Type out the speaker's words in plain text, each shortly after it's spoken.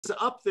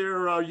up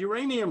their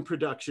uranium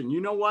production.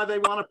 You know why they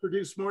want to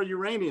produce more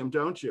uranium,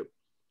 don't you?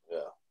 Yeah.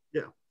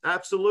 Yeah,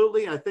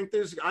 absolutely. I think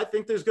there's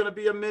going to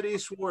be a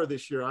Mideast war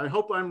this year. I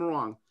hope I'm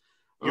wrong.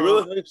 You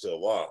really think so?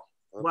 Wow.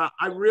 Well,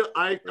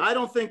 I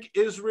don't think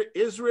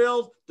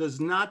Israel does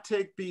not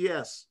take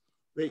BS.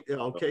 They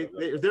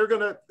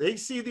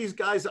see these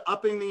guys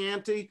upping the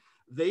ante.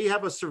 They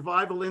have a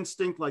survival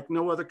instinct like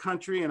no other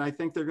country, and I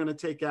think they're going to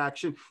take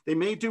action. They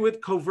may do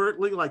it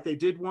covertly, like they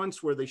did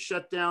once, where they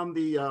shut down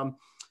the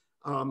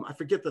I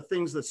forget the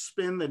things that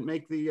spin that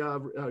make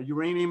the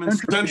uranium and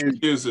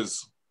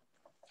centrifuges.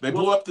 They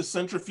blew up the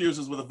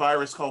centrifuges with a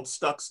virus called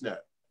Stuxnet.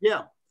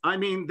 Yeah. I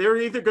mean, they're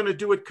either going to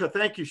do it,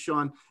 thank you,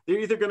 Sean.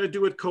 They're either going to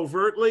do it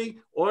covertly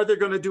or they're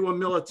going to do a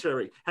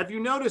military. Have you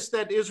noticed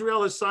that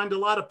Israel has signed a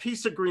lot of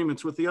peace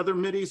agreements with the other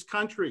Mideast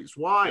countries?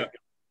 Why? Yeah.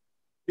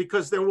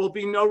 Because there will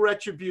be no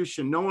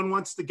retribution. No one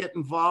wants to get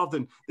involved,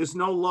 and there's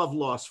no love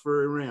lost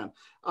for Iran.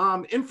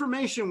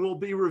 Information will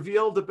be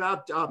revealed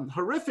about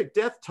horrific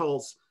death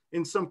tolls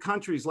in some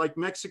countries like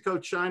Mexico,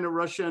 China,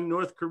 Russia, and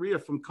North Korea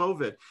from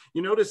COVID.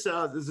 You notice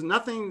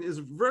there's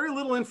very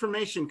little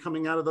information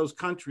coming out of those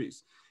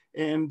countries.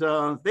 And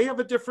they have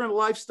a different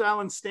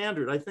lifestyle and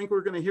standard. I think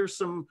we're going to hear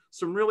some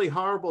really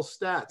horrible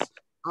stats.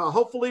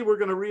 Hopefully, we're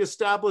going to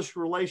reestablish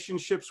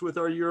relationships with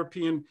our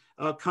European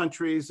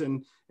countries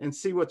and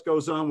see what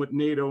goes on with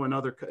NATO and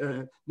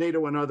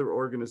other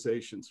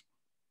organizations.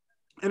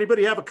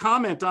 Anybody have a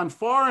comment on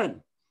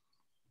foreign?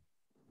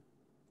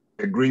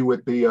 I agree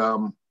with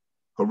the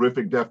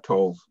horrific death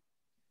tolls.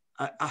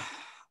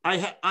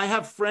 I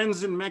have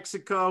friends in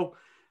Mexico,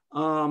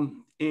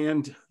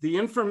 and the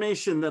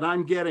information that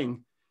I'm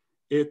getting,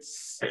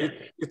 it's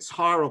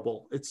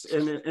horrible.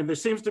 And there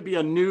seems to be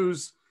a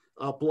news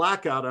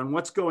blackout on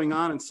what's going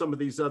on in some of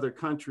these other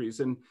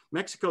countries. And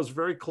Mexico's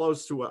very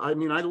close to it. I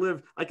mean,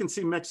 I can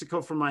see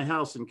Mexico from my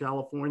house in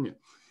California.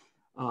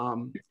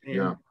 And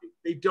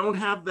they don't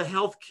have the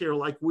health care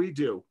like we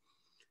do.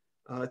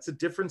 It's a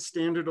different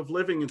standard of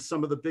living in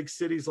some of the big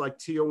cities like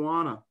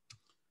Tijuana.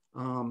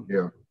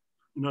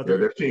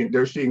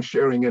 They're seeing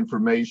sharing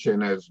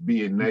information as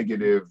being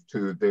negative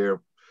to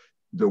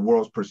the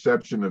world's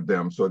perception of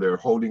them. So they're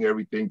holding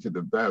everything to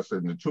the best,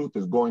 and the truth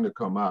is going to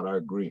come out. I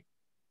agree.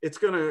 It's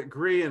going to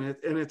agree, and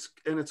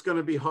it's going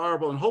to be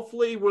horrible. And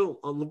hopefully we'll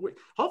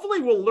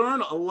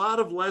learn a lot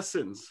of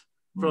lessons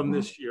from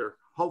this year.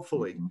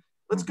 Hopefully,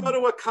 let's go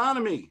to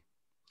economy.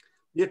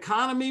 The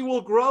economy will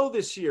grow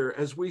this year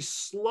as we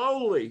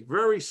slowly,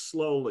 very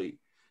slowly,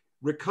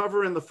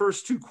 recover in the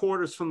first 2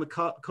 quarters from the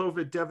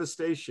COVID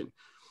devastation.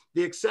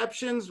 The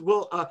exceptions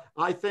will,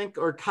 I think,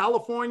 are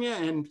California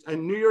and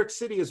New York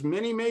City, as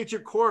many major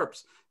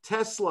corps,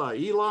 Tesla,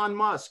 Elon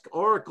Musk,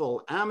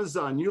 Oracle,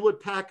 Amazon,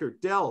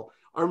 Hewlett-Packard, Dell,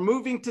 are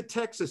moving to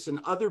Texas and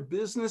other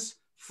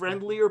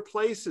business-friendlier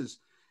places.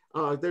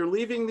 They're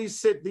leaving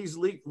these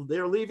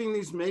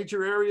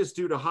major areas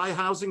due to high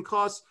housing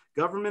costs,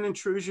 government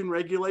intrusion,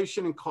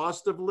 regulation, and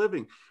cost of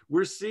living.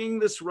 We're seeing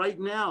this right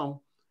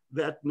now,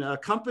 that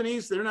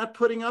companies, they're not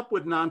putting up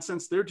with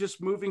nonsense. They're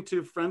just moving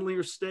to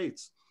friendlier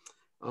states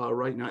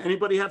right now.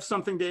 Anybody have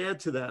something to add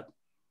to that?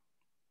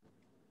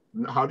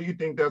 How do you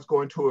think that's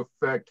going to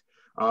affect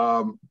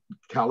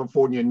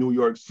California and New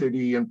York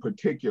City in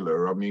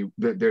particular? I mean,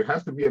 there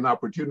has to be an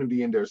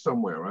opportunity in there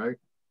somewhere, right?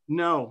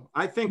 No,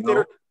 I think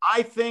they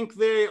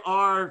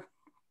are,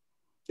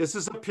 this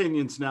is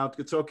opinions now,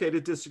 it's okay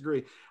to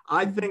disagree.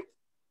 I think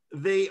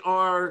they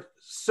are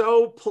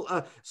so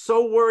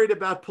worried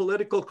about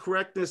political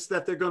correctness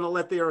that they're going to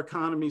let their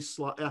economies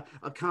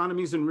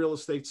and real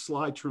estate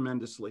slide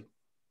tremendously.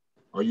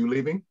 Are you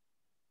leaving?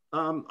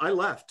 I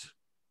left.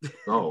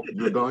 Oh,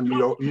 you're gone.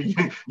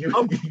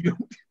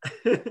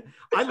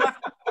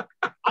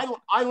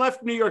 I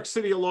left New York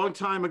City a long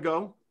time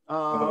ago.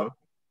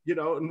 You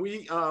know, and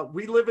we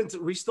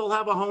still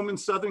have a home in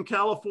Southern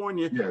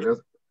California. Yeah,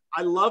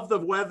 I love the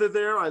weather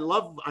there. I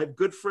have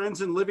good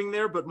friends in living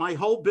there, but my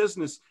whole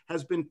business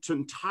has been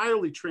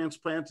entirely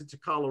transplanted to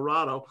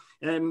Colorado.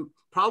 And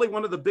probably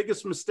one of the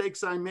biggest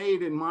mistakes I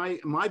made in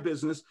my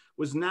business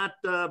was not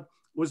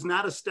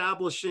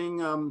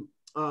establishing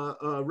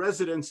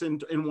residence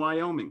in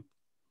Wyoming.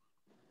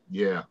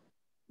 Yeah,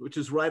 which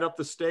is right up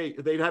the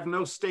state. They'd have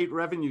no state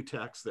revenue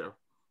tax there.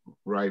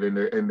 Right, and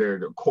they're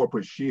the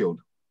corporate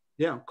shield.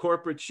 Yeah,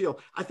 corporate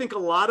shield. I think a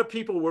lot of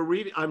people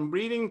I'm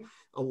reading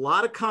a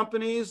lot of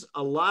companies,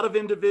 a lot of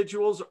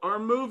individuals are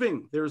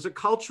moving. There's a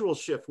cultural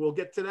shift. We'll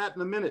get to that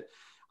in a minute.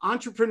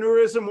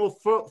 Entrepreneurism will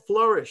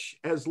flourish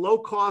as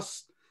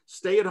low-cost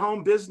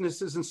stay-at-home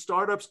businesses and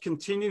startups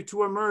continue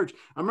to emerge.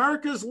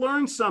 America's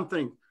learned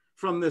something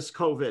from this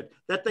COVID,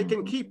 that they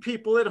can keep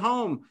people at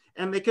home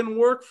and they can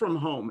work from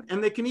home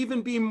and they can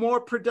even be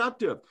more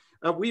productive.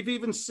 We've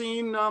even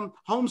seen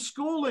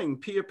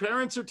homeschooling.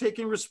 Parents are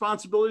taking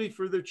responsibility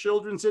for their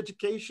children's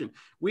education.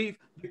 The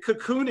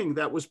cocooning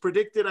that was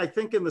predicted, I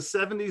think, in the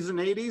 70s and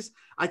 80s,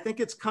 I think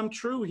it's come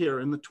true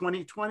here in the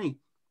 2020.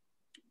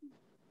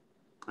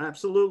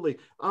 Absolutely.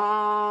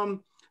 21,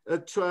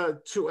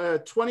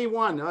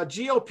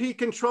 GOP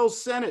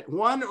controls Senate.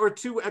 1 or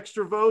 2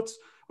 extra votes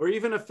or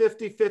even a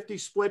 50-50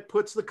 split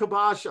puts the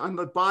kibosh on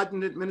the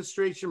Biden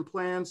administration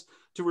plans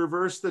to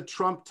reverse the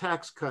Trump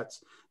tax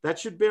cuts. That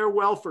should bear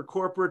well for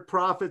corporate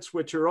profits,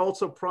 which are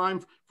also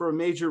primed for a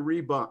major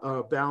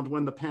rebound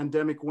when the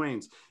pandemic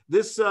wanes.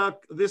 This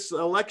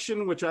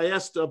election, which I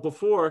asked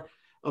before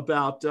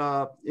about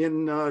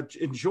in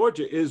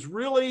Georgia, is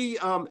really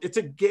it's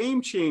a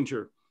game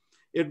changer.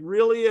 It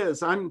really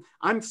is. I'm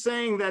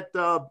saying that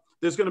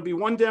there's going to be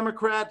one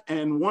Democrat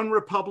and one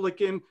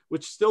Republican,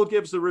 which still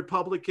gives the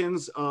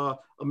Republicans a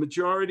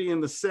majority in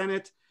the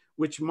Senate,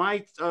 which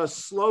might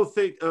slow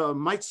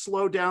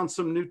down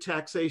some new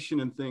taxation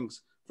and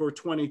things for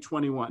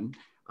 2021.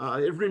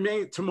 It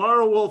remains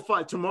tomorrow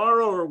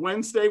or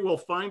Wednesday we'll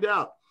find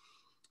out.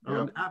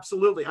 Yeah.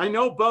 Absolutely. I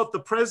know both the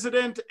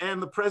president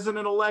and the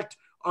president-elect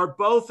are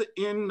both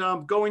in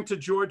going to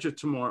Georgia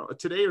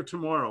today or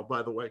tomorrow,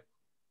 by the way.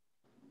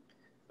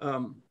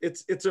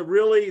 It's a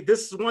really,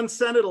 this one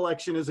Senate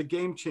election is a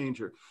game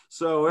changer.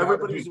 So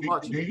everybody's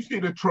watching. Do you see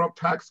the Trump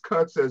tax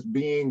cuts as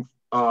being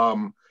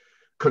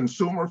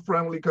consumer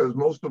friendly? Because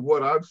most of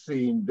what I've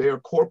seen, they're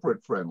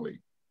corporate friendly.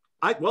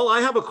 Well, I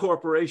have a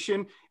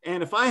corporation,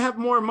 and if I have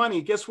more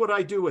money, guess what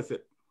I do with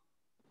it?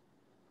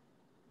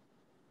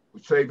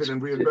 Save it and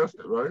reinvest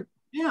it, right?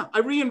 Yeah, I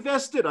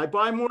reinvest it. I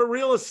buy more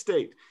real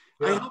estate.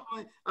 Yeah.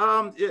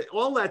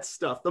 All that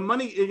stuff. The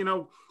money, you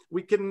know,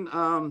 we can,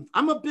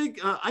 I'm a big,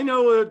 I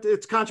know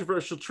it's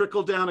controversial,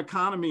 trickle down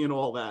economy and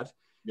all that.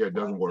 Yeah, it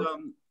doesn't work.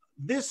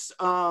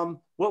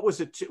 What was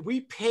it?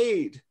 We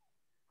paid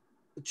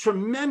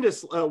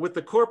tremendous, with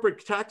the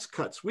corporate tax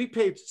cuts, we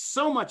paid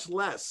so much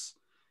less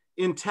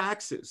in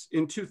taxes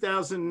in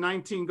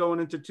 2019 going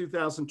into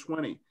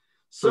 2020.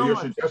 So your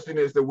suggestion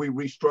is that we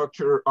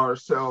restructure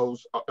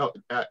ourselves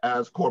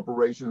as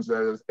corporations,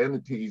 as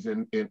entities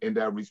in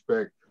that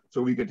respect,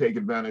 so we can take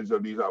advantage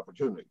of these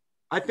opportunities.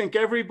 I think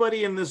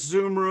everybody in this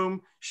Zoom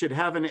room should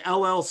have an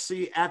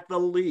LLC at the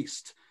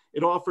least.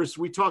 It offers,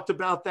 we talked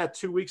about that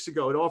 2 weeks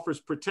ago. It offers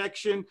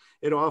protection.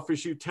 It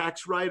offers you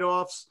tax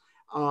write-offs.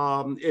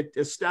 It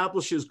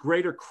establishes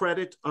greater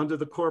credit under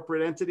the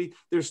corporate entity.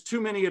 There's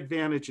too many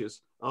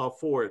advantages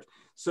for it.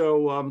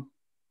 So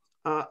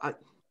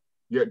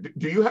yeah,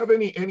 do you have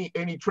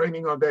any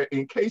training on that?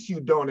 In case you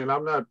don't, and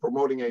I'm not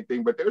promoting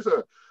anything, but there's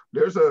a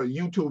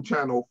YouTube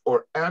channel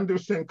for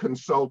Anderson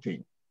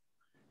Consulting,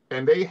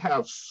 and they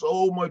have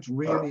so much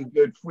really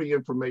good free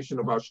information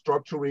about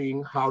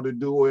structuring, how to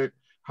do it,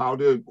 how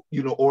to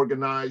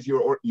organize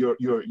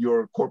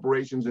your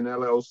corporations and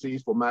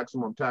LLCs for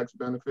maximum tax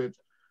benefits.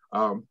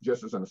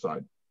 Just as an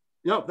aside.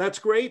 No, that's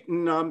great.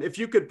 And if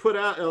you could put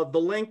out the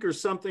link or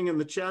something in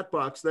the chat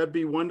box, that'd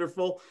be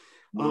wonderful.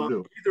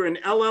 Either an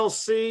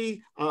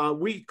LLC,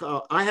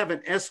 I have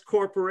an S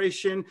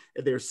corporation,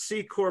 there's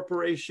C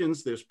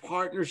corporations, there's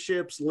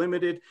partnerships,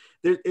 limited.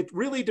 It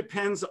really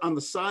depends on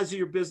the size of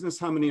your business,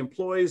 how many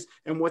employees,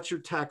 and what's your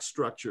tax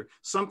structure.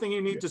 Something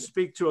you need to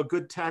speak to a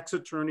good tax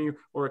attorney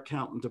or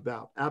accountant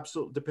about,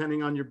 absolutely,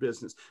 depending on your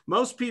business.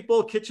 Most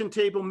people, kitchen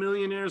table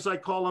millionaires, I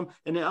call them,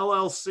 an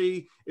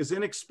LLC is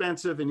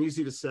inexpensive and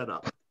easy to set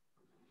up.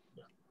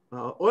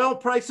 Oil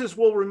prices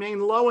will remain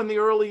low in the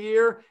early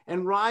year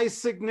and rise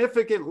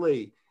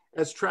significantly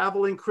as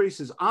travel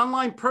increases.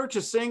 Online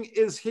purchasing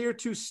is here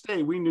to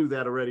stay. We knew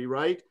that already,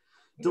 right?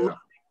 Yeah.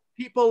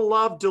 People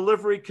love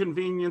delivery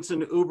convenience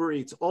and Uber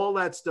Eats. All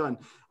that's done.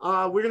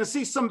 We're going to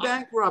see some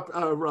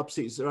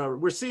bankruptcies.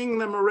 We're seeing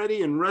them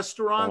already in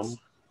restaurants.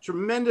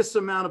 Tremendous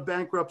amount of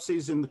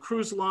bankruptcies in the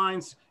cruise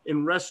lines,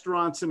 in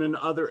restaurants, and in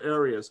other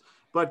areas.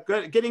 But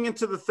getting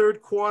into the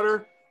third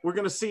quarter, we're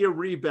going to see a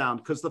rebound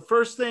because the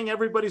first thing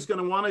everybody's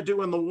going to want to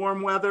do in the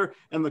warm weather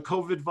and the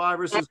COVID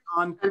virus is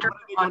gone, what are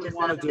they going to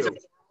want to do?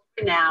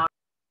 Now.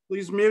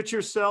 Please mute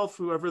yourself,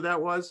 whoever that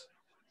was.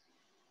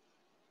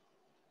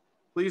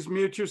 Please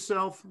mute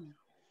yourself.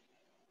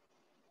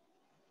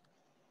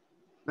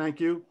 Thank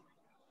you.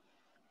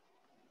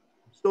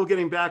 Still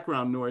getting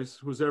background noise,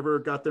 who's ever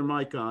got their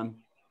mic on.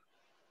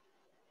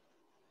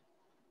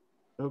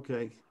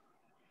 Okay.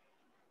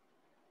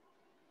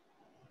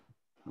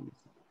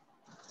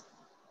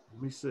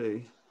 Let me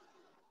see.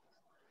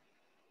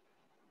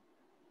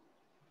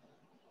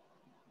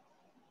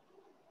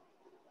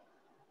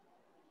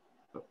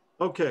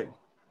 Okay.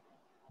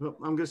 Well,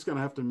 I'm just going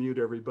to have to mute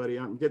everybody.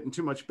 I'm getting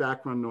too much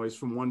background noise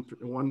from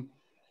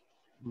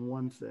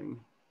one thing.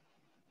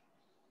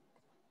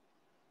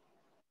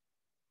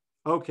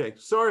 Okay,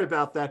 sorry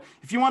about that.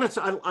 If you want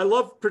to, I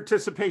love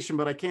participation,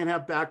 but I can't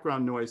have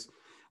background noise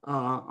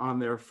on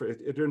there.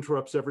 It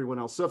interrupts everyone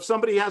else. So if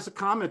somebody has a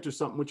comment or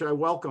something, which I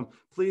welcome,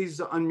 please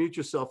unmute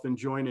yourself and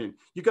join in.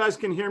 You guys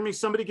can hear me?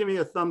 Somebody give me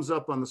a thumbs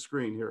up on the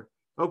screen here.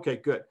 Okay,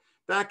 good.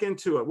 Back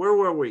into it. Where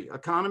were we?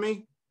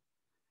 Economy?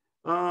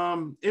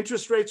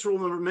 Interest rates will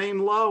remain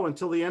low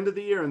until the end of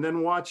the year, and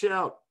then watch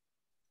out.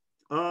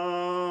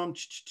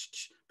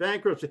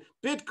 Bankruptcy.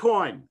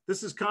 Bitcoin.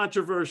 This is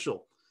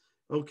controversial.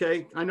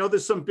 Okay, I know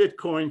there's some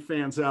Bitcoin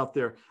fans out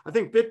there. I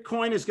think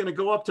Bitcoin is going to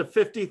go up to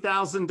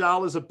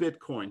 $50,000 a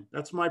Bitcoin.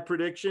 That's my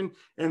prediction.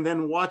 And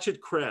then watch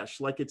it crash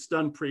like it's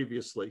done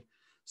previously.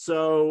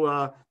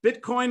 So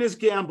Bitcoin is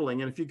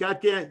gambling, and if you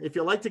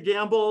like to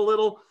gamble a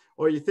little,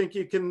 or you think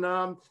you can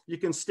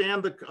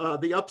stand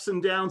the ups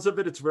and downs of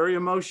it, it's very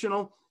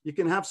emotional. You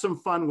can have some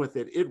fun with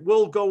it. It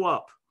will go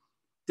up,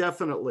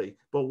 definitely,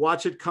 but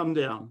watch it come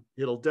down.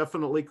 It'll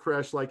definitely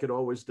crash like it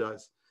always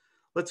does.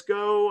 Let's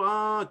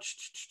go.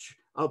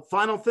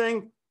 Final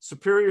thing.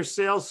 Superior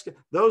sales,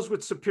 those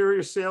with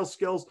superior sales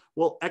skills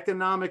will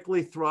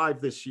economically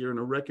thrive this year in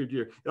a record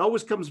year. It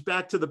always comes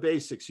back to the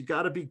basics. You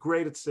got to be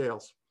great at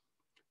sales.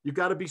 You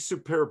got to be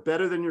superb,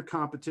 better than your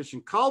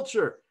competition.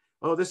 Culture.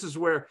 Oh, this is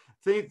where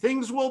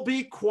things will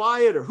be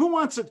quieter. Who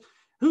wants it?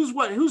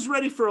 Who's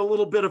ready for a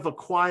little bit of a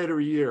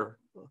quieter year?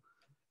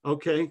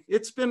 Okay.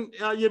 It's been,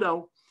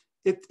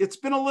 it's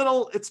been a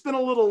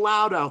little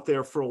loud out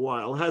there for a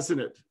while, hasn't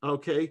it?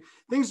 Okay,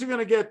 things are going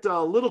to get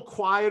a little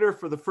quieter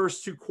for the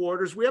first 2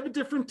 quarters. We have a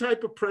different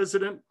type of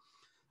president.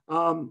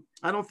 I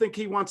don't think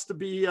he wants to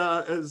be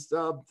as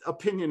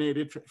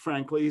opinionated.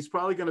 Frankly, he's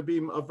probably going to be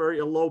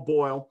a low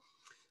boil.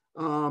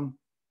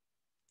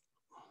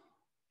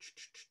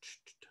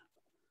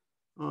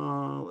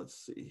 Let's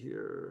see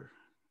here.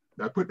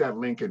 I put that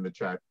link in the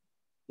chat.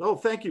 Oh,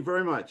 thank you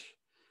very much.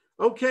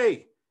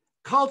 Okay.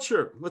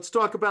 Culture. Let's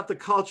talk about the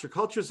culture.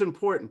 Culture is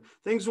important.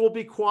 Things will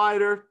be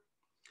quieter.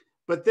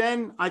 But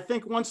then I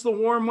think once the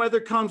warm weather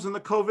comes and the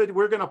COVID,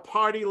 we're going to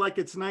party like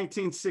it's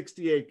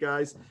 1968,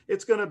 guys.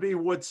 It's going to be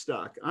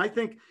Woodstock. I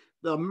think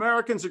the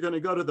Americans are going to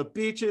go to the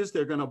beaches.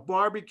 They're going to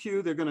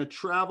barbecue. They're going to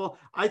travel.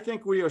 I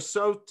think we are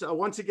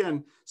once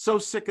again, so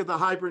sick of the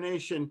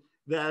hibernation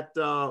that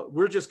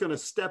we're just going to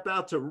step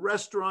out to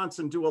restaurants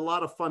and do a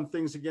lot of fun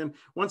things again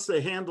once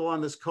the handle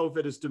on this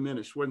COVID is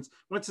diminished, once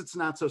it's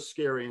not so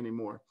scary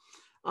anymore.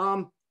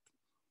 I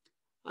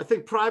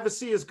think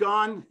privacy is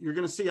gone. You're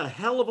going to see a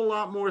hell of a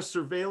lot more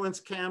surveillance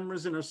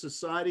cameras in our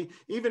society,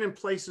 even in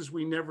places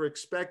we never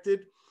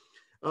expected.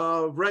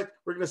 We're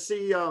going to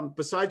see,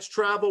 besides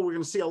travel, we're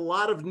going to see a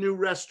lot of new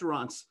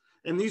restaurants.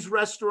 And these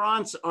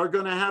restaurants are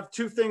going to have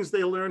 2 things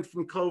they learned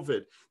from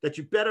COVID, that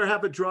you better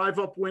have a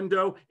drive-up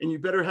window and you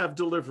better have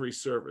delivery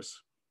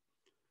service.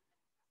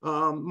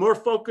 More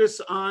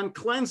focus on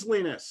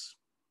cleanliness.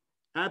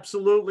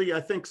 Absolutely. I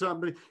think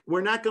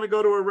we're not going to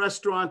go to a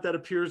restaurant that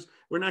appears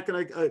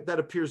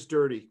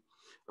dirty.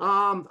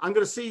 In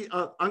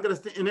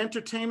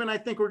entertainment, I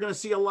think we're going to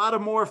see a lot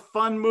of more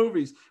fun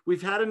movies.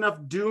 We've had enough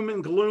doom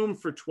and gloom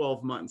for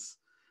 12 months.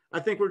 I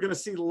think we're going to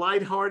see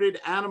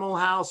lighthearted Animal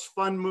House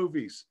fun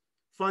movies.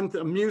 Fun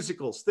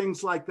musicals,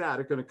 things like that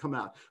are going to come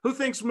out. Who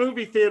thinks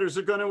movie theaters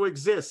are going to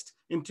exist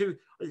in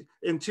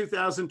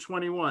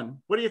 2021?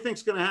 What do you think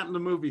is going to happen to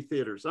movie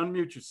theaters?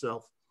 Unmute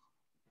yourself.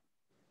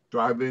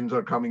 Drive-ins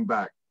are coming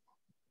back.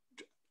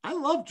 I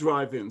love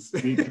drive-ins.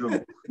 Me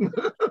too.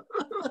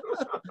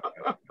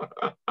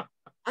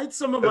 I had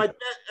some of my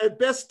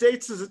best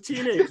dates as a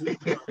teenager.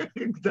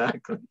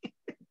 Exactly.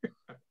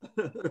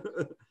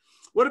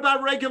 What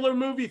about regular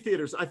movie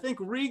theaters? I think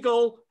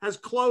Regal has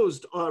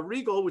closed.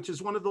 Regal, which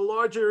is one of the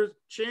larger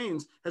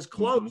chains, has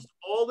closed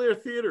all their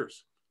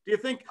theaters. Do you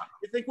think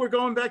we're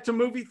going back to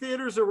movie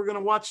theaters, or we're going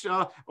to watch,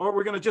 or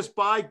we're going to just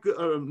buy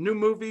new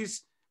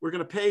movies? We're going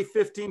to pay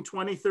 $15,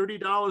 $20,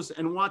 $30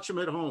 and watch them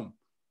at home.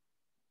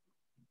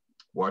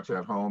 Watch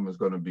at home is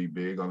going to be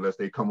big unless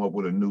they come up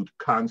with a new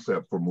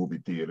concept for movie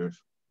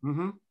theaters.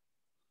 Mm-hmm.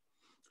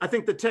 I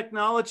think the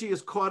technology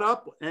is caught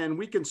up and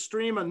we can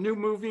stream a new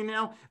movie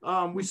now.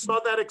 We saw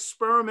that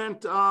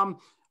experiment.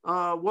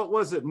 What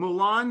was it?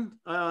 Mulan?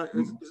 There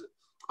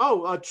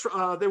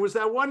was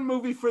that one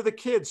movie for the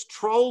kids,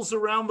 Trolls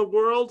Around the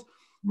World.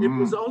 It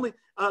was only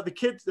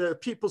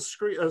people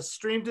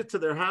streamed it to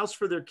their house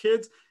for their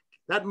kids.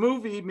 That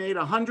movie made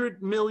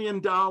 $100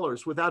 million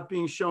without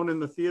being shown in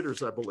the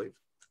theaters, I believe.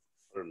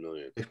 100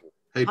 million.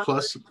 Hey,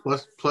 plus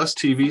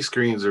TV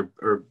screens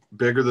are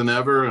bigger than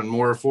ever and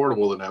more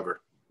affordable than ever.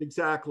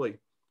 Exactly.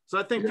 So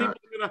I think people are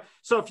gonna.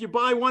 So if you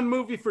buy one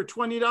movie for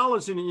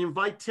 $20 and you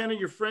invite 10 of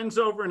your friends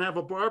over and have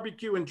a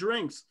barbecue and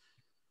drinks,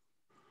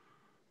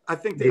 I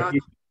think they.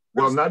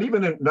 Well, not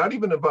even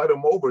invite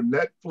them over.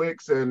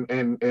 Netflix and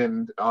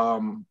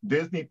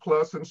Disney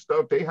Plus and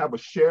stuff. They have a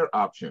share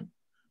option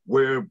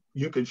where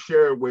you can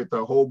share with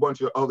a whole bunch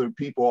of other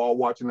people all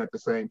watching at the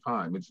same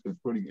time. It's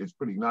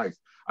pretty nice.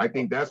 I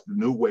think that's the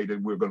new way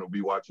that we're going to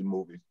be watching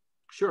movies.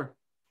 Sure.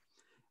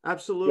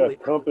 Absolutely.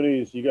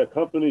 You got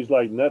companies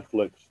like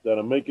Netflix that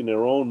are making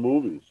their own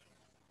movies,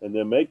 and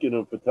they're making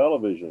them for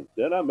television.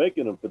 They're not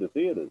making them for the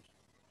theaters.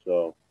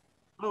 So.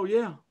 Oh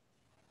yeah,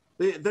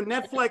 the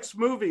Netflix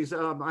movies.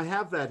 I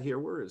have that here.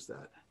 Where is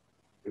that?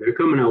 They're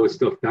coming out with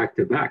stuff back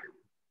to back.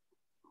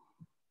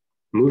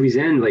 Movies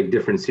and like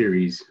different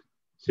series.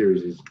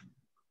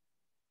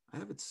 I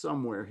have it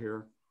somewhere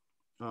here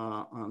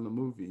on the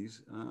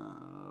movies.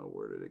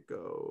 Where did it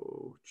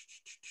go?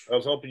 I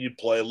was hoping you'd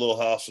play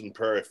Little House on the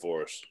Prairie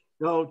for us.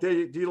 Oh,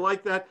 do you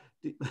like that?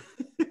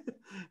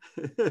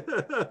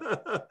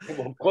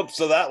 Clips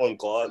of that one,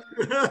 Claude.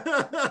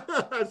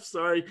 I'm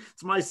sorry.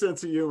 It's my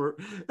sense of humor.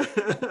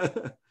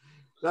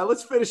 Now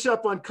let's finish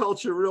up on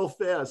culture real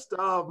fast.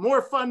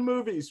 More fun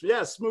movies.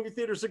 Yes, movie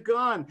theaters are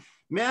gone.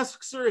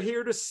 Masks are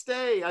here to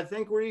stay. I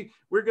think we're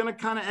going to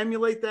kind of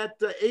emulate that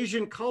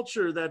Asian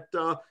culture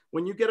that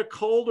when you get a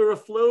cold or a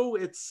flu,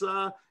 it's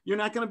you're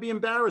not going to be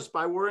embarrassed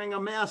by wearing a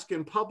mask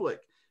in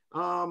public.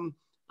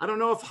 I don't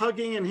know if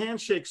hugging and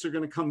handshakes are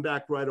going to come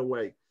back right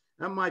away.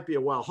 That might be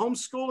a while.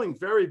 Homeschooling,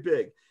 very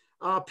big.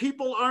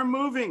 People are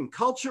moving.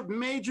 Culture,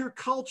 major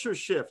culture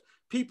shift.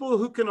 People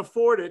who can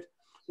afford it.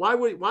 Why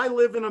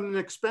live in an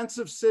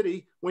expensive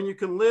city when you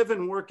can live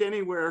and work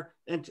anywhere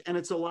and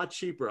it's a lot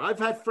cheaper? I've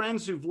had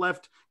friends who've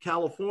left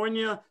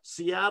California,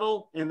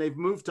 Seattle, and they've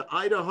moved to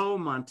Idaho,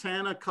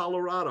 Montana,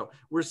 Colorado.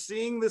 We're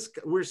seeing this,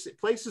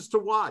 places to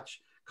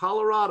watch: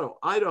 Colorado,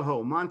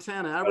 Idaho,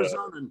 Montana,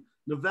 Arizona,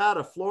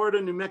 Nevada,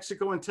 Florida, New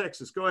Mexico, and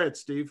Texas. Go ahead,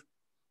 Steve.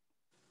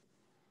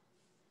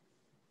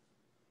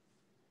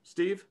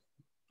 Steve,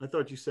 I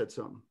thought you said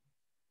something.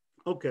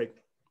 Okay.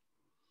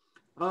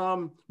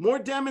 More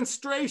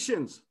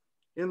demonstrations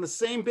in the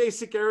same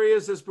basic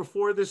areas as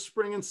before this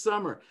spring and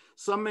summer.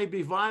 Some may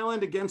be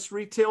violent against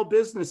retail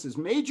businesses.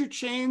 Major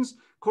chains,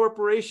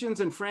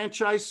 corporations, and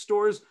franchise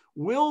stores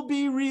will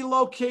be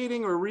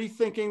relocating or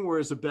rethinking where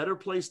is a better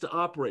place to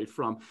operate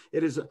from.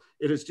 It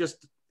is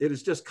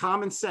just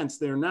common sense.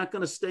 They're not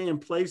going to stay in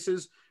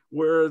places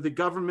where the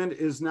government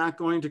is not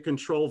going to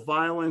control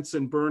violence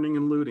and burning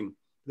and looting.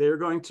 They're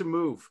going to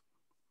move.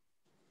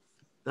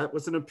 That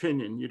was an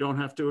opinion. You don't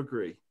have to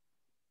agree.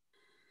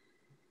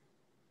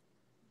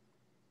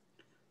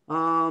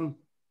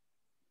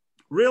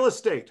 Real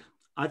estate.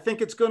 I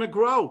think it's going to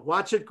grow.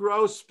 Watch it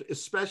grow,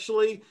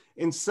 especially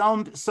in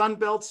some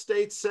Sunbelt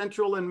states,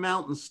 central and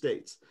mountain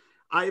states.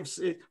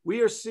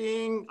 We are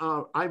seeing,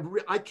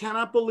 I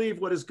cannot believe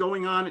what is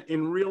going on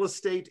in real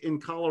estate in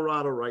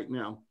Colorado right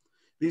now.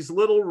 These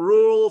little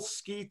rural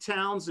ski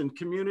towns and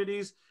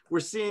communities, we're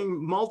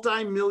seeing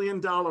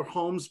multi-million-dollar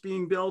homes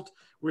being built.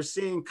 We're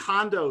seeing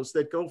condos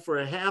that go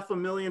for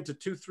 $500,000 to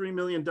 $2-3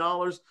 million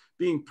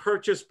being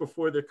purchased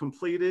before they're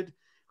completed.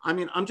 I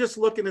mean, I'm just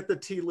looking at the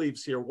tea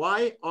leaves here.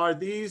 Why are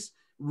these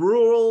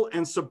rural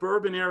and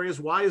suburban areas,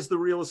 why is the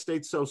real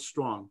estate so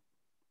strong?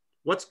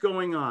 What's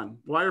going on?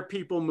 Why are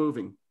people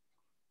moving?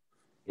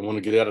 They want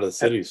to get out of the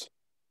cities.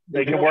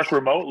 They can work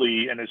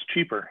remotely and it's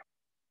cheaper.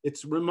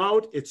 It's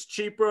remote, it's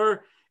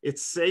cheaper,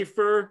 it's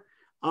safer.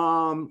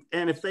 And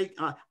if they,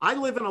 I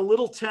live in a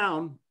little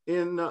town,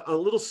 in a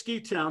little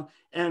ski town,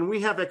 and we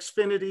have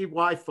Xfinity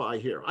Wi-Fi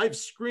here. I have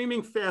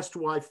screaming fast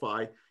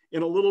Wi-Fi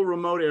in a little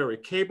remote area,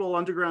 cable,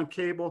 underground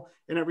cable,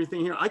 and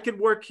everything here. I could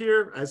work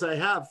here as I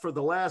have for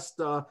the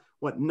last,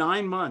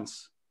 9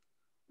 months,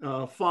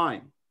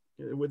 fine,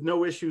 with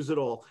no issues at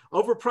all.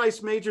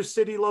 Overpriced major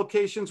city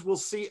locations will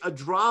see a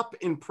drop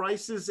in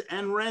prices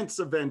and rents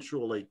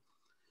eventually.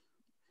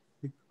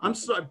 I'm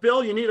sorry,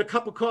 Bill, you need a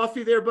cup of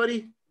coffee there,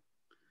 buddy?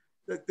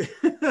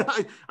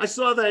 I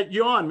saw that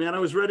yawn, man. I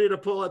was ready to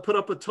put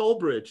up a toll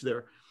bridge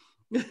there.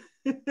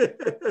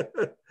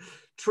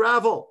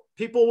 Travel.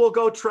 People will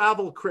go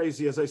travel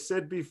crazy, as I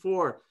said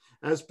before,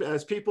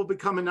 as people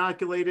become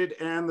inoculated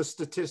and the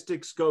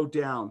statistics go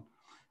down.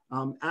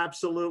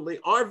 Absolutely.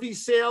 RV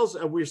sales,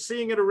 and we're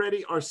seeing it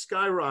already, are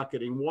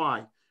skyrocketing.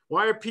 Why?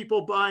 Why are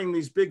people buying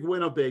these big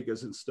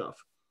Winnebagas and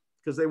stuff?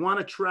 Because they want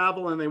to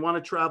travel and they want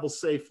to travel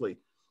safely.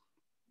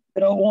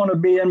 They don't want to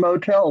be in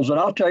motels. And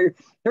I'll tell you,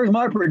 here's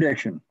my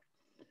prediction.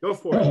 Go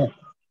for it.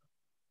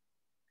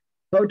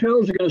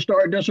 Hotels are going to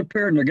start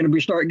disappearing. They're going to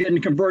start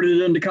getting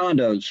converted into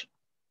condos.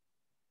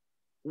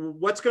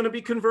 What's going to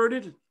be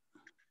converted?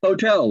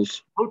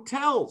 Hotels.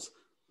 Hotels.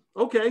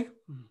 Okay.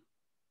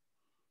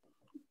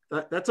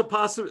 That's a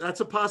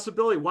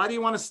possibility. Why do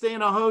you want to stay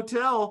in a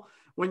hotel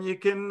when you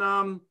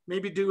can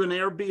maybe do an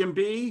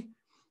Airbnb,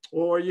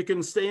 or you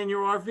can stay in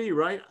your RV,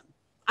 right?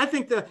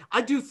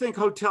 I do think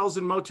hotels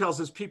and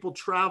motels, as people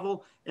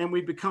travel and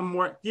we become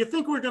more, do you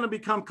think we're going to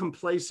become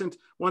complacent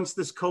once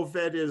this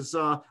COVID is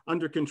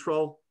under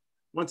control,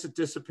 once it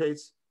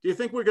dissipates? Do you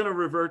think we're going to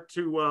revert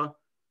to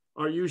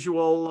our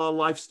usual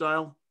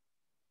lifestyle?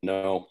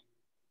 No.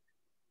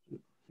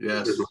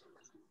 Yes.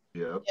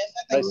 Yeah. Yes,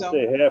 I think I'd so.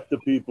 say half the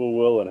people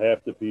will and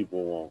half the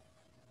people won't.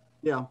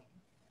 Yeah.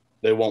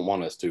 They won't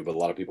want us to, but a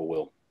lot of people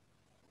will.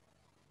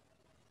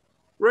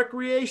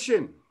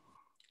 Recreation.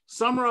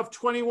 Summer of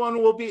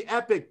 21 will be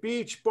epic.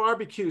 Beach,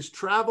 barbecues,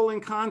 travel,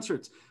 and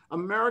concerts.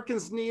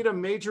 Americans need a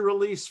major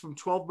release from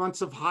 12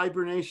 months of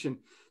hibernation.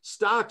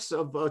 Stocks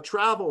of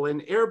travel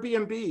and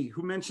Airbnb,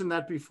 who mentioned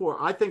that before,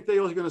 I think they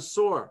are going to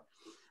soar.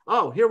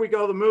 Oh, here we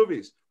go, the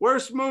movies.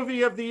 Worst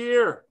movie of the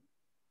year,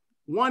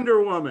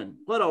 Wonder Woman.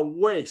 What a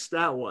waste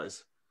that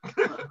was.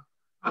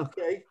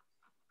 Okay.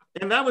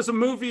 And that was a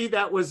movie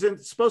that was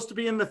supposed to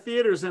be in the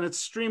theaters, and it's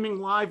streaming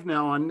live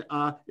now on,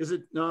 is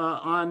it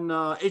on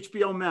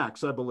HBO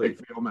Max, I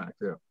believe. HBO Max,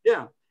 yeah.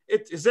 Yeah.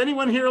 Is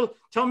anyone here,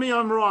 tell me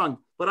I'm wrong,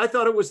 but I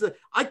thought it was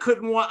I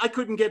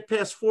couldn't get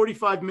past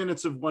 45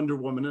 minutes of Wonder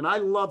Woman, and I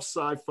love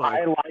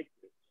sci-fi. I liked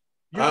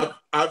it.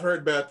 I've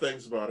heard bad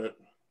things about it.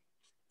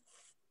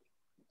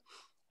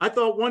 I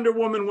thought Wonder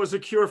Woman was a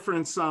cure for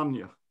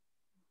insomnia.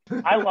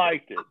 I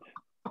liked it.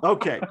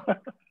 Okay.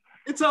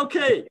 It's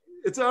okay.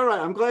 It's all right.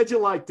 I'm glad you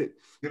liked it.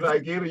 You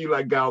like it or you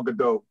like Gal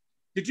Gadot?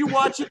 Did you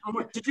watch it?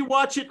 Did you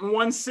watch it in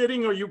one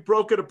sitting, or you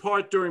broke it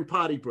apart during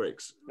potty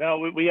breaks?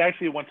 No, we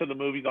actually went to the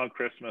movies on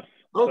Christmas.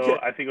 Okay. So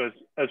I think it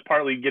was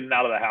partly getting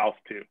out of the house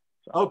too.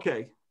 So.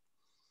 Okay.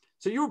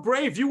 So you were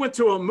brave. You went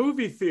to a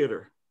movie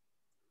theater.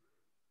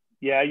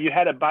 Yeah, you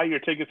had to buy your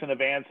tickets in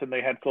advance, and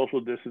they had social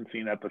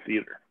distancing at the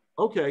theater.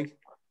 Okay.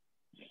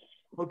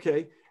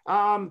 Okay.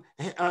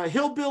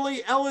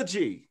 Hillbilly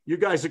Elegy. You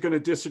guys are going to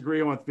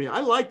disagree with me.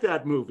 I like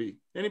that movie.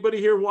 Anybody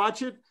here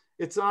watch it?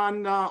 It's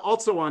on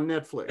also on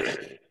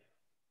Netflix.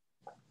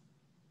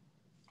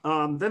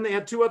 Then they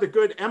had two other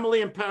good,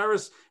 Emily in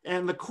Paris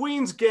and The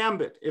Queen's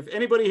Gambit. If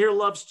anybody here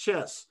loves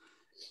chess,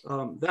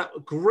 that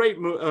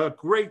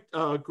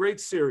great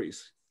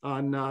series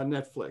on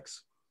Netflix.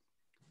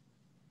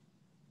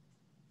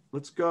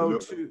 Let's go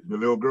to the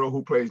little girl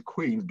who plays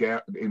Queen's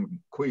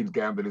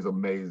Gambit is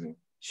amazing.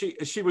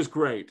 She was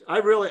great. I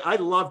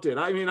loved it.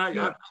 I mean,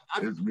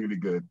 it's really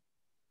good.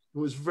 It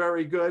was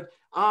very good.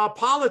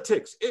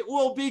 Politics. It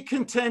will be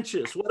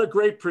contentious. What a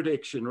great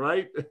prediction,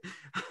 right?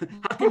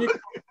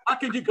 How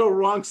can you go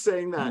wrong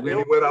saying that? You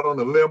really went out on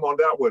the limb on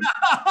that one.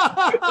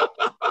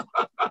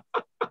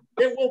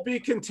 It will be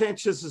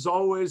contentious as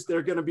always. There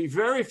are going to be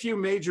very few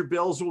major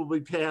bills will be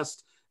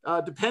passed.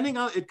 Depending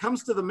on, it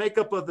comes to the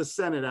makeup of the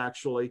Senate,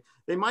 actually.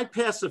 They might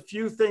pass a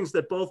few things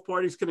that both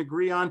parties can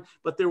agree on,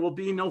 but there will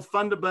be no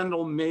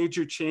fundamental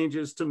major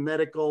changes to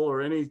medical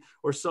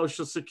or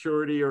Social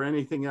Security or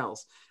anything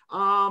else.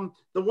 The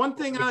one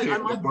thing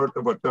the birth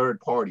of a third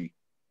party.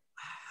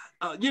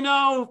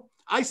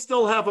 I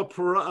still have a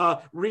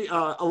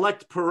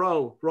elect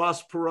Perot,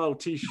 Ross Perot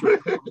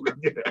t-shirt.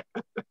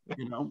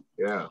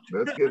 Yeah,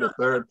 let's get a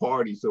third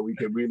party so we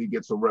can really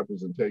get some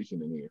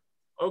representation in here.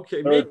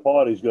 Okay. Third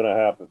party's going to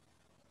happen.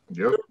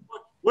 Yep.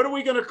 What are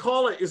we going to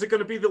call it? Is it going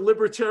to be the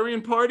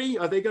Libertarian Party?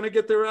 Are they going to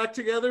get their act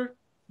together?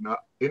 No,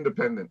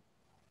 independent.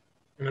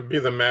 Going to be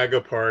the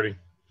MAGA party.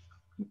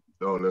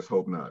 Oh, let's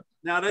hope not.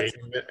 Now that's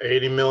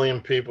 80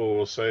 million people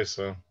will say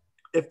so.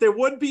 If there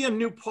would be a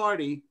new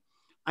party,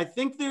 I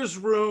think there's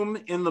room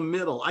in the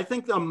middle. I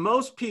think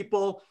most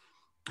people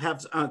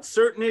have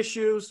certain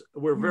issues.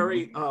 We're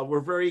very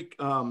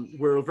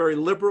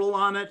liberal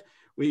on it.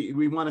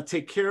 We want to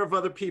take care of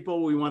other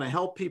people. We want to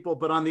help people.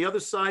 But on the other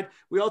side,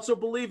 we also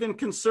believe in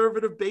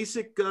conservative,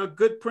 basic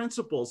good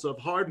principles of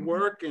hard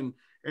work and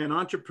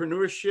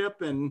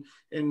entrepreneurship and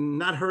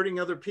not hurting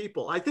other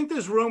people. I think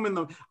there's room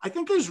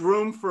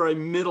for a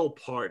middle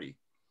party.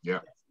 Yeah.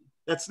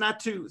 It's not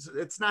too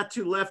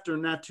left or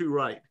not too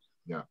right.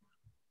 Yeah.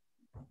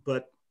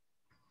 But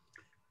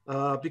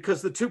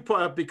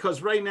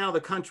because right now the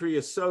country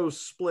is so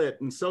split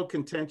and so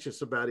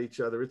contentious about each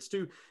other, it's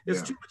too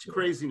much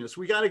craziness.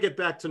 We got to get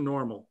back to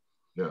normal.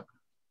 Yeah.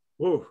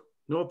 Whoa,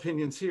 no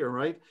opinions here,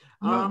 right?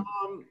 No.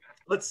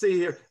 Let's see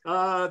here.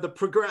 I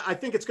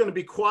think it's going to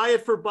be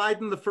quiet for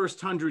Biden the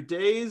first 100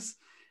 days.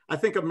 I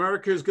think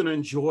America is going to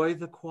enjoy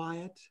the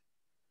quiet.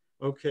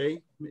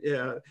 Okay.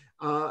 Yeah.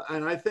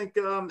 And I think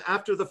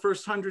after the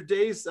first 100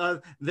 days,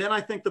 then I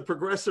think the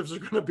progressives are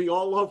going to be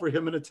all over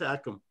him and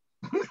attack him.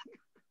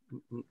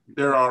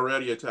 They're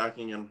already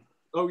attacking him.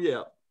 Oh,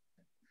 yeah.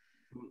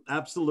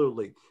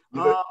 Absolutely.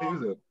 He's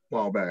a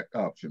fallback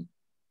option.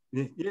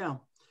 Yeah.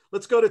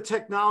 Let's go to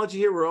technology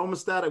here. We're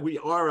almost out of, we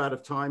are out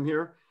of time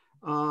here.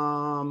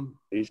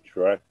 He's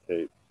track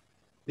tape.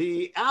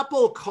 The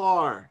Apple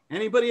car.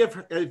 Anybody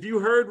have you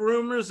heard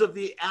rumors of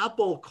the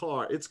Apple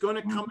car? It's going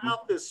to come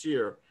out this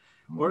year.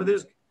 Or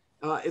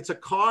it's a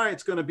car.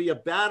 It's going to be a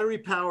battery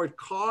powered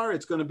car.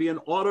 It's going to be an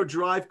auto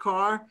drive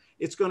car.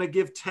 It's going to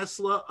give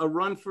Tesla a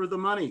run for the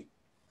money.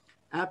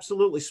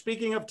 Absolutely.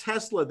 Speaking of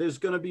Tesla, there's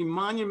going to be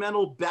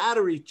monumental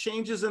battery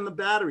changes in the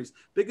batteries.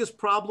 Biggest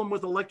problem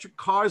with electric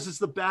cars is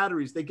the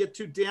batteries. They get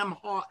too damn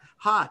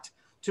hot.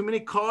 Too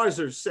many cars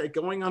are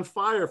going on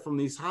fire from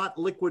these hot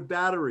liquid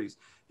batteries.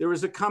 There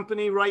is a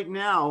company right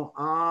now.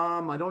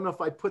 I don't know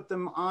if I put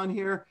them on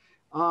here.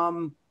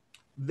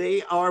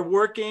 They are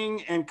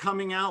working and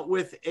coming out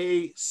with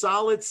a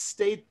solid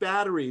state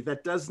battery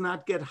that does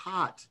not get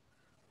hot.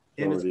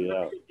 And it's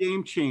a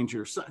game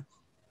changer. So,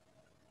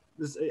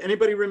 does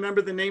anybody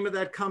remember the name of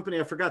that company?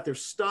 I forgot. Their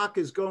stock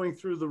is going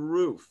through the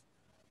roof.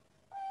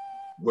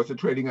 What's it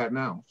trading at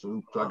now?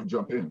 So I can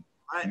jump in.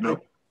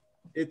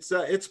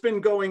 It's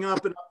been going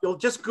up, and you'll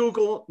just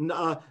Google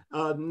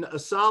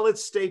solid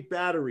state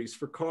batteries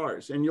for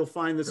cars, and you'll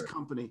find this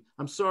company.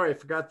 I'm sorry, I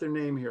forgot their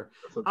name here.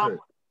 Okay.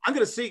 I'm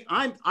going to see.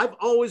 I've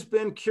always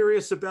been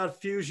curious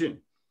about fusion.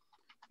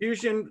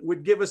 Fusion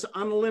would give us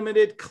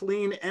unlimited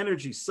clean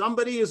energy.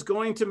 Somebody is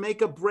going to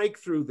make a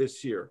breakthrough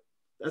this year.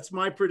 That's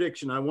my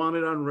prediction. I want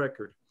it on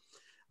record.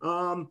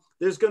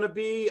 There's going to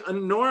be an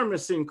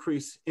enormous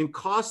increase in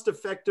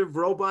cost-effective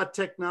robot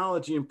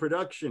technology in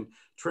production,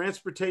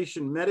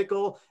 transportation,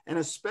 medical, and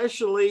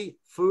especially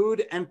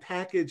food and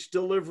package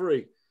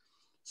delivery.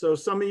 So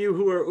some of you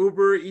who are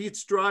Uber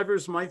Eats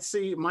drivers might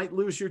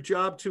lose your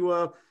job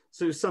to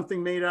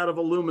something made out of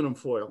aluminum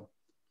foil.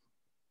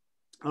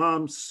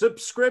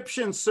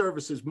 Subscription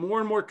services. More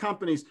and more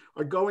companies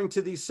are going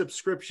to these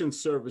subscription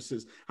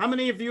services. How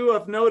many of you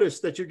have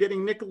noticed that you're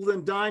getting nickel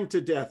and dime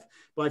to death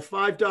by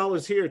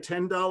 $5 here,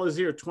 $10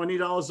 here,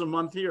 $20 a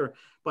month here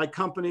by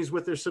companies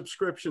with their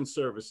subscription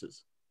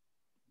services?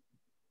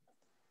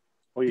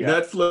 Oh,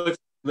 yeah.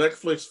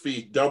 Netflix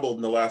fee doubled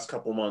in the last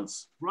couple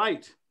months.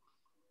 Right.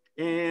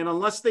 And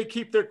unless they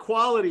keep their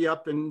quality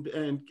up and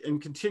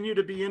continue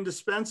to be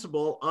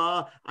indispensable,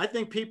 I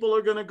think people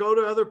are going to go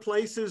to other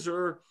places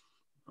or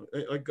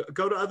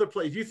go to other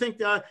places. You think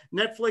that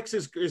Netflix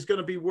is going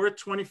to be worth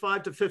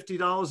 $25 to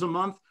 $50 a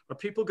month? Are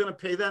people going to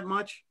pay that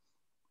much?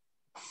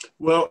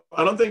 Well,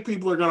 I don't think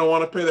people are going to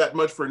want to pay that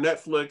much for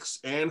Netflix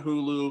and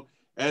Hulu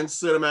and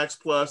Cinemax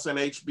Plus and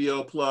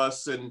HBO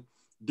Plus and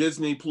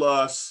Disney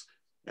Plus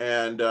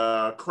and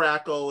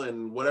Crackle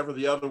and whatever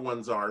the other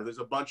ones are. There's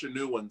a bunch of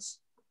new ones.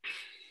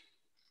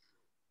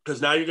 Because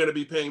now you're going to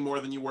be paying more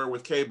than you were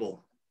with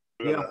cable.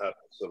 We're going to have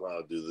to somehow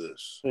do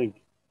this. I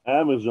think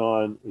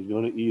Amazon is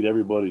going to eat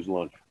everybody's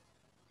lunch.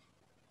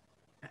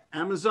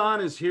 Amazon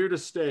is here to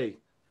stay.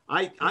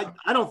 I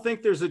don't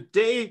think there's a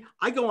day.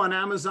 I go on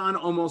Amazon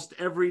almost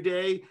every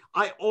day.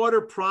 I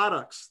order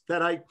products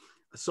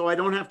so I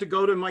don't have to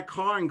go to my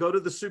car and go to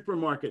the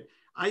supermarket.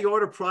 I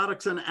order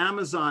products on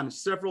Amazon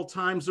several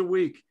times a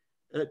week.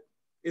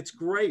 It's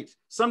great.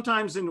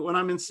 Sometimes when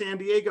I'm in San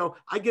Diego,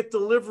 I get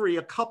delivery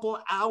a couple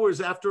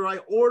hours after I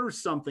order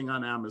something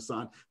on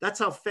Amazon. That's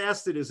how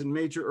fast it is in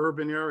major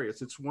urban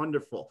areas. It's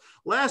wonderful.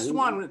 Last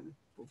one,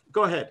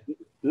 go ahead.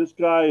 This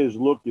guy is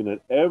looking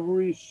at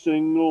every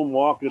single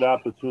market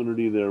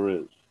opportunity there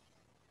is.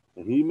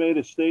 And he made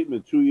a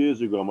statement 2 years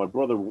ago. My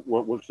brother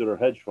works at a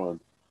hedge fund.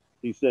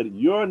 He said,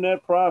 your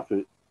net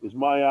profit is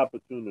my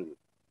opportunity.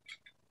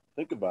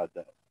 Think about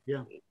that.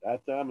 Yeah.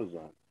 That's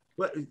Amazon.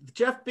 But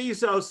Jeff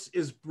Bezos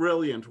is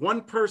brilliant.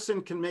 One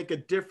person can make a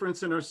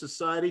difference in our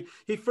society.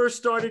 He first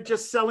started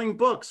just selling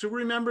books. Who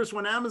remembers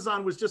when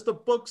Amazon was just a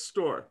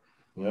bookstore?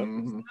 Yep.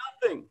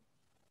 Nothing.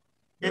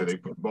 Yeah, they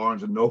put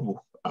Barnes and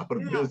Noble out of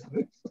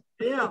business.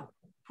 Yeah,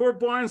 poor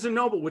Barnes and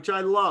Noble, which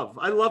I love.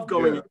 I love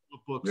going into a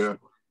bookstore.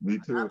 Yeah, me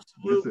too.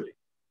 Absolutely.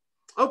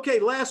 Okay,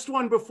 last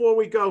one before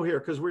we go here,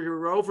 because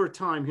we're over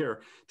time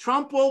here.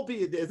 Trump will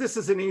be, this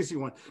is an easy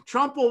one.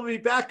 Trump will be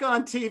back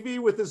on TV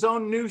with his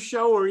own news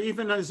show or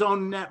even his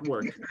own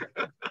network in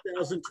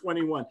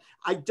 2021.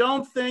 I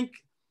don't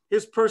think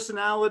his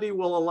personality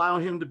will allow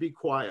him to be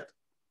quiet.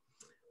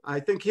 I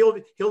think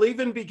he'll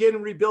even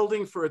begin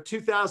rebuilding for a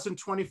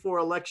 2024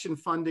 election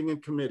funding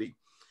and committee.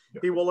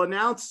 He will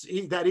announce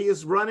that he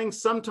is running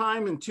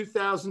sometime in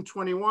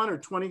 2021 or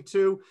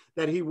 22,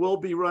 that he will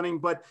be running,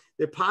 but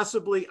there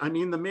possibly, I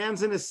mean, the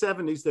man's in his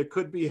 70s, there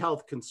could be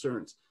health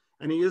concerns,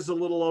 and he is a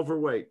little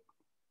overweight.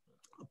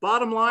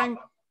 Bottom line,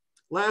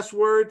 last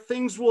word,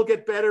 things will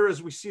get better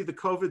as we see the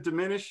COVID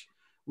diminish.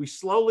 We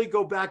slowly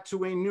go back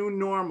to a new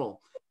normal.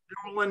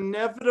 There will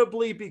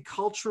inevitably be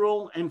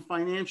cultural and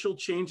financial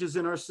changes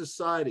in our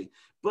society,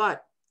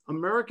 but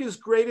America's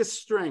greatest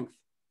strength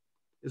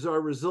is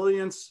our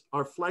resilience,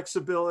 our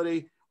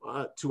flexibility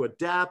to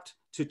adapt,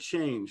 to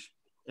change.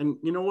 And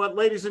you know what,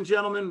 ladies and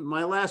gentlemen,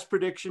 my last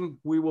prediction,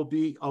 we will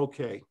be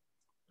okay.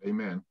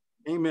 Amen.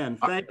 Amen.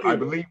 Thank you.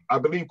 I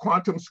believe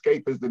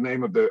QuantumScape is the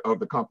name of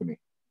the company.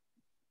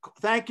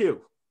 Thank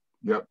you.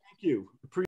 Yep. Thank you.